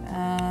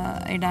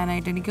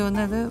ഇടാനായിട്ട്. എനിക്ക്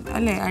തോന്നുന്നത്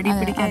അല്ലേ, അടി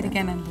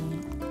പിടിക്കാതിരിക്കാനാണ് തോന്നുന്നു.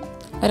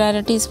 ഒരു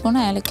 1/2 ടീസ്പൂൺ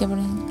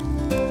ഏലക്കപ്പൊടി.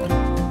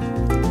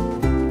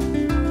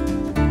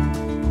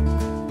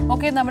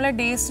 ഓക്കെ, നമ്മൾ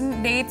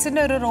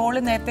ഡേറ്റ്സിൻ്റെ ഒരു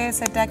റോള് നേരത്തെ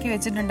സെറ്റാക്കി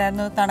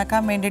വെച്ചിട്ടുണ്ടായിരുന്നു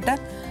തണക്കാൻ വേണ്ടിയിട്ട്.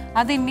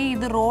 അതിനി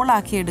ഇത്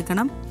റോളാക്കി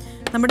എടുക്കണം.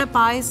 നമ്മുടെ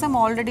പായസം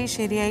ഓൾറെഡി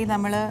ശരിയായി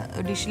നമ്മൾ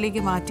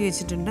ഡിഷിലേക്ക് മാറ്റി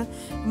വെച്ചിട്ടുണ്ട്.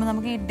 അപ്പോൾ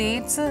നമുക്ക് ഈ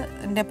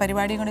ഡേറ്റ്സിൻ്റെ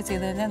പരിപാടിയും കൂടെ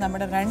ചെയ്ത് കഴിഞ്ഞാൽ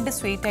നമ്മുടെ 2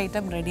 സ്വീറ്റ്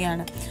ഐറ്റം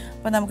റെഡിയാണ്.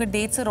 അപ്പോൾ നമുക്ക്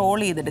ഡേറ്റ്സ് റോൾ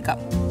ചെയ്തെടുക്കാം.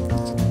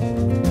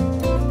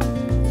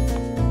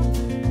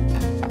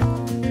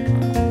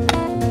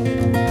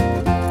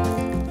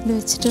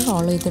 വെച്ചിട്ട്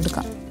റോൾ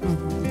ചെയ്തെടുക്കാം.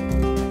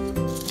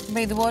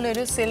 അപ്പോൾ ഇതുപോലെ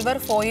ഒരു സിൽവർ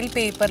ഫോയിൽ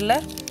പേപ്പറിൽ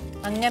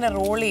അങ്ങനെ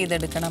റോൾ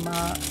ചെയ്തെടുക്കണം.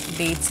 ആ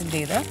ഡേറ്റ്സിൻ്റെ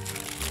ഇത്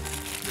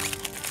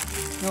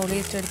റോൾ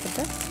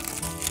ചെയ്തെടുത്തിട്ട്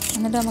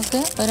എന്നിട്ട് നമുക്ക്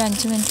ഒരു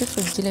 5 മിനിറ്റ്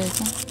ഫ്രിഡ്ജിൽ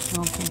വെക്കാം.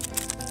 ഓക്കെ,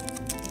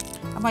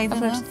 അപ്പോൾ ഇത്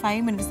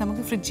 5 മിനിറ്റ്സ്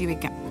നമുക്ക് ഫ്രിഡ്ജിൽ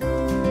വെക്കാം.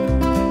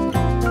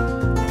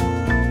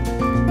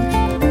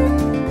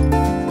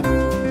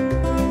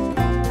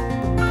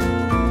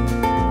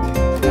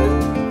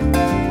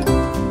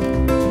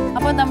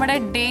 അപ്പോൾ നമ്മുടെ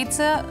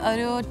ഡേറ്റ്സ്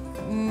ഒരു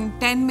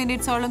 10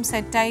 മിനിറ്റ്സോളം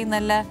സെറ്റായി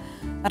നല്ല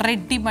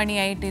റെഡി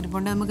മണിയായിട്ട്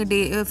ഇരിപ്പുണ്ട്. നമുക്ക്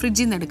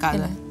ഫ്രിഡ്ജിൽ നിന്ന് എടുക്കാം.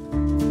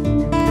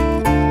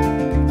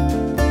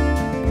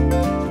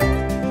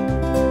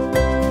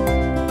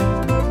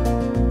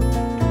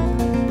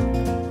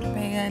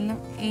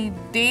 ഈ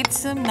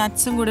ഡേറ്റ്സും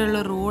നട്ട്സും കൂടെയുള്ള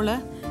റോള്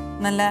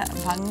നല്ല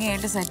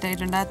ഭംഗിയായിട്ട്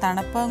സെറ്റായിട്ടുണ്ട്. ആ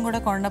തണുപ്പും കൂടെ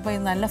കൊണ്ടപ്പോൾ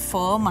ഇത് നല്ല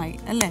ഫേമായി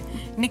അല്ലേ?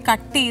 ഇനി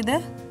കട്ട് ചെയ്ത്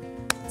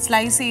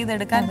സ്ലൈസ്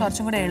ചെയ്തെടുക്കാൻ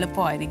കുറച്ചും കൂടെ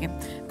എളുപ്പമായിരിക്കും.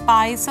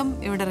 പായസം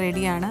ഇവിടെ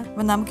റെഡിയാണ്.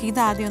 അപ്പം നമുക്ക്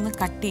ഇത് ആദ്യം ഒന്ന്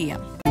കട്ട്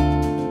ചെയ്യാം.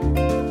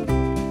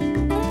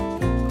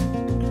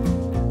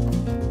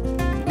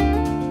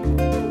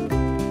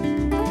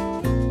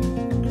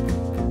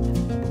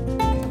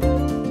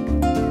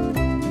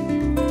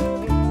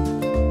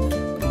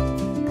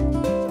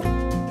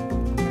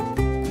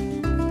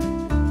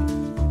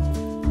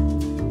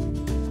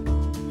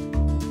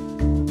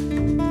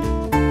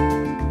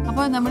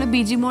 അപ്പോൾ നമ്മൾ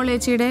ബിജിമോൾ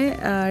ചേച്ചിയുടെ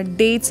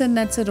ഡേറ്റ്സ് ആൻഡ്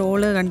നട്ട്സ്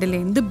റോള് കണ്ടില്ലേ,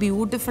 എന്ത്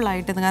ബ്യൂട്ടിഫുൾ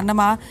ആയിട്ട്.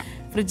 കാരണം ആ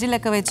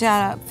ഫ്രിഡ്ജിലൊക്കെ വെച്ച് ആ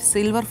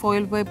സിൽവർ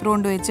ഫോയിൽ പേപ്പർ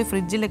കൊണ്ട് വെച്ച്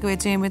ഫ്രിഡ്ജിലൊക്കെ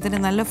വെച്ച്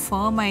കഴിയുമ്പോഴത്തേന് നല്ല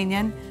ഫേമായി.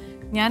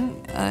 ഞാൻ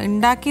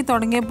ഉണ്ടാക്കി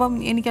തുടങ്ങിയപ്പം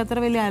എനിക്ക് അത്ര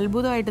വലിയ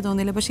അത്ഭുതമായിട്ട്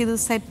തോന്നിയില്ല. പക്ഷേ ഇത്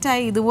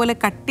സെറ്റായി ഇതുപോലെ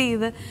കട്ട്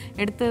ചെയ്ത്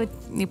എടുത്ത്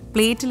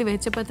പ്ലേറ്റിൽ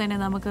വെച്ചപ്പോൾ തന്നെ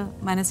നമുക്ക്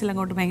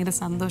മനസ്സിലങ്ങോട്ട് ഭയങ്കര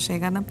സന്തോഷമായി.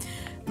 കാരണം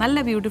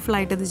നല്ല ബ്യൂട്ടിഫുൾ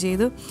ആയിട്ട് ഇത്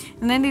ചെയ്തു.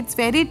 And it's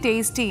very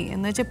tasty.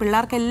 എന്ന് വെച്ചാൽ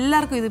പിള്ളേർക്ക്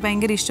എല്ലാവർക്കും ഇത്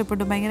ഭയങ്കര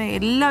ഇഷ്ടപ്പെട്ടു. ഭയങ്കര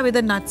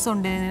എല്ലാവിധ നട്ട്സും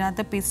ഉണ്ട്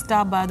ഇതിനകത്ത്.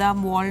 പിസ്ത, ബദാം,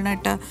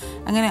 വാൾനട്ട്,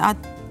 അങ്ങനെ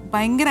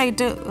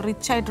ഭയങ്കരമായിട്ട്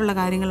റിച്ച് ആയിട്ടുള്ള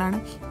കാര്യങ്ങളാണ്.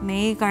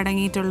 നെയ്യ്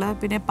അടങ്ങിയിട്ടുള്ള,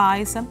 പിന്നെ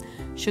പായസം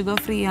ഷുഗർ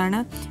ഫ്രീ ആണ്,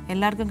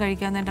 എല്ലാവർക്കും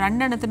കഴിക്കാവുന്ന.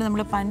 2 എണ്ണത്തിന്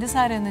നമ്മൾ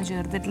പഞ്ചസാരയൊന്നും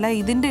ചേർത്തിട്ടില്ല.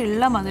 ഇതിൻ്റെ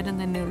ഉള്ള മധുരം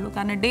തന്നെയുള്ളൂ.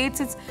 കാരണം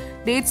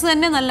ഡേറ്റ്സ്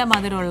തന്നെ നല്ല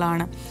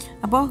മധുരമുള്ളതാണ്.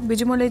 അപ്പോൾ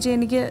ബിജിമോൾ ചേച്ചി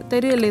എനിക്ക്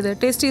തരുമല്ലേ ഇത്?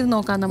 ടേസ്റ്റ് ചെയ്ത്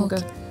നോക്കാം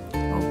നമുക്ക്.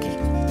 ഓക്കെ.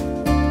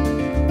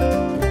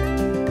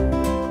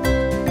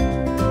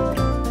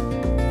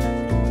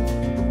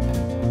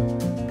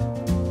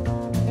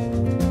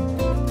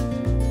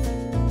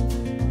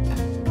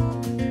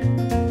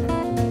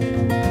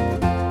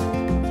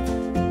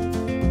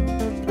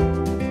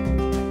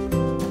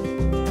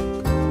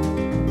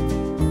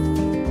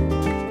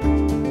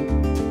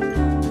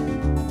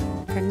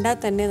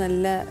 തന്നെ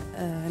നല്ല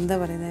എന്താ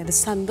പറയുന്നത്, ഒരു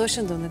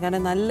സന്തോഷം തോന്നുന്നു.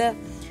 കാരണം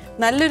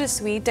നല്ലൊരു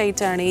സ്വീറ്റ്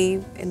ആയിട്ടാണ് ഈ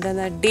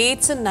എന്താ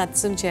ഡേറ്റ്സും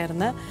നട്ട്സും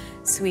ചേർന്ന്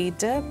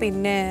സ്വീറ്റ്,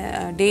 പിന്നെ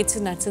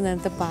ഡേറ്റ്സും നട്ട്സും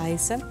നേരത്തെ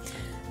പായസം.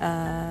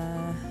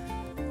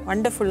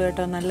 വണ്ടർഫുൾ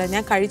കേട്ടോ, നല്ല.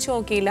 ഞാൻ കഴിച്ചു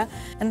നോക്കിയില്ല,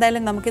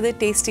 എന്തായാലും നമുക്കിത്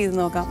ടേസ്റ്റ് ചെയ്ത്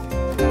നോക്കാം.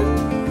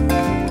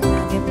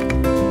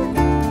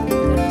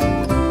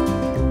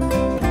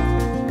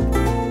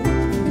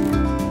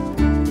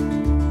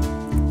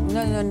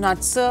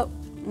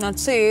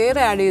 നട്ട്സ്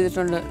ഏറെ ആഡ്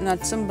ചെയ്തിട്ടുണ്ട്.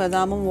 നട്ട്സും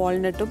ബദാമും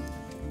വാൾനട്ടും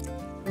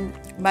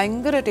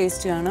ഭയങ്കര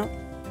ടേസ്റ്റിയാണ്.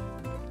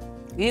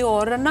 ഈ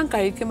ഒരെണ്ണം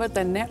കഴിക്കുമ്പോൾ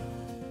തന്നെ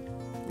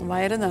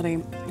വയറ്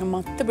നിറയും,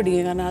 മത്ത്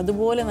പിടിക്കും. കാരണം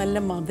അതുപോലെ നല്ല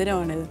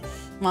മധുരമാണിത്.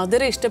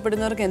 മധുരം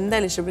ഇഷ്ടപ്പെടുന്നവർക്ക്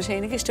എന്തായാലും ഇഷ്ടപ്പെടും. പക്ഷേ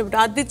എനിക്ക് ഇഷ്ടപ്പെട്ടു.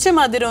 അതിച്ച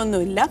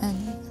മധുരമൊന്നുമില്ല,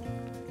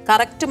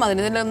 കറക്റ്റ്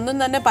മധുരം. ഇതിലൊന്നും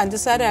തന്നെ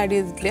പഞ്ചസാര ആഡ്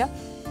ചെയ്തിട്ടില്ല.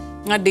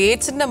 ആ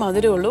ഡേറ്റ്സിൻ്റെ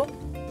മധുരമുള്ളൂ.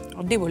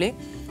 അടിപൊളി.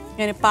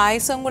 ഞാൻ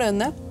പായസം കൂടെ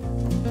ഒന്ന്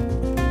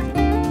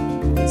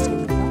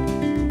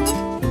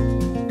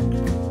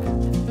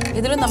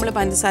ഇതിലും നമ്മൾ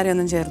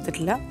പഞ്ചസാരയൊന്നും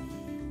ചേർത്തിട്ടില്ല.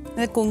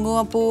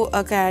 കുങ്കുമപ്പൂ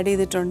ഒക്കെ ആഡ്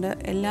ചെയ്തിട്ടുണ്ട്.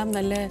 എല്ലാം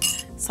നല്ല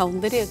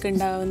സൗന്ദര്യമൊക്കെ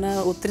ഉണ്ടാകുന്ന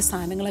ഒത്തിരി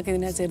സാധനങ്ങളൊക്കെ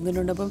ഇതിനകത്ത്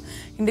ചേർന്നിട്ടുണ്ട്. അപ്പം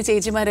എൻ്റെ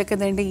ചേച്ചിമാരൊക്കെ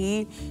വേണ്ടി ഈ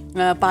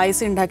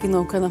പായസം ഉണ്ടാക്കി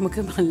നോക്കുക,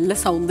 നമുക്ക് നല്ല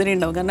സൗന്ദര്യം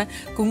ഉണ്ടാവും. കാരണം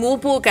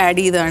കുങ്കുമപ്പൂ ഒക്കെ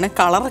ആഡ് ചെയ്തതാണ്,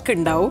 കളറൊക്കെ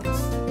ഉണ്ടാവും.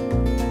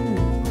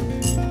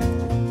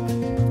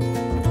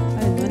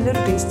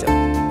 നല്ലൊരു ടേസ്റ്റ്.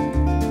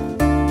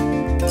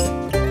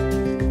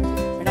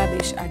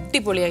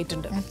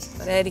 അടിപൊളിയായിട്ടുണ്ട്,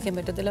 പറയാതിരിക്കാൻ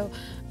പറ്റത്തില്ല.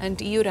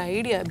 ആൻഡ് ഈ ഒരു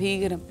ഐഡിയ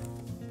ഭീകരം.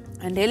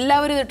 ആൻഡ്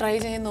എല്ലാവരും ഇത് ട്രൈ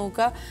ചെയ്ത്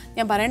നോക്കുക.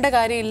 ഞാൻ പറയേണ്ട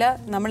കാര്യമില്ല,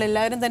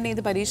 നമ്മളെല്ലാവരും തന്നെ ഇത്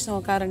പരീക്ഷിച്ച്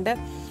നോക്കാറുണ്ട്.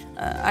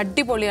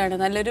 അടിപൊളിയാണ്,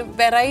 നല്ലൊരു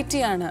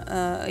വെറൈറ്റിയാണ്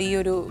ഈ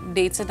ഒരു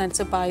ഡേറ്റ്സ്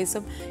നട്ട്സ്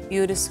പായസം, ഈ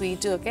ഒരു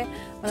സ്വീറ്റും ഒക്കെ.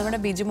 അപ്പോൾ നമ്മുടെ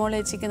ബിജിമോൾ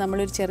ചേച്ചിക്ക്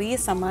നമ്മളൊരു ചെറിയ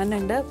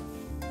സമ്മാനമുണ്ട്.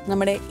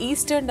 നമ്മുടെ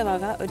ഈസ്റ്റേണിൻ്റെ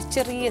വക ഒരു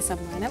ചെറിയ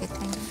സമ്മാനം.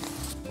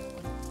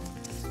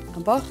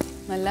 അപ്പോൾ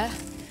നല്ല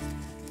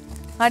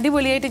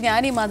അടിപൊളിയായിട്ട്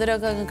ഞാൻ ഈ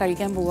മധുരമൊക്കെ അങ്ങ്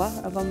കഴിക്കാൻ പോവാം.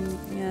 അപ്പം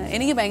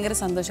എനിക്ക് ഭയങ്കര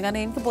സന്തോഷം. കാരണം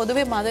എനിക്ക്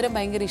പൊതുവേ മധുരം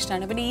ഭയങ്കര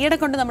ഇഷ്ടമാണ്. പിന്നെ ഈയിടെ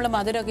കൊണ്ട് നമ്മൾ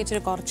മധുരമൊക്കെ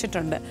ഇച്ചിരി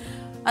കുറച്ചിട്ടുണ്ട്.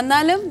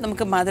 എന്നാലും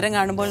നമുക്ക് മധുരം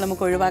കാണുമ്പോൾ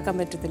നമുക്ക് ഒഴിവാക്കാൻ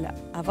പറ്റത്തില്ല.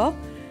 അപ്പോൾ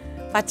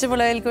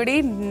പച്ചമുളകിൽ കൂടി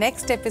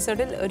നെക്സ്റ്റ്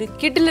എപ്പിസോഡിൽ ഒരു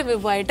കിഡിലെ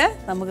വിഭവമായിട്ട്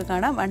നമുക്ക്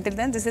കാണാം. Until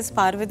then, this is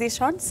Parvati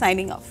Sean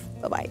signing off.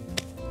 Bye-bye.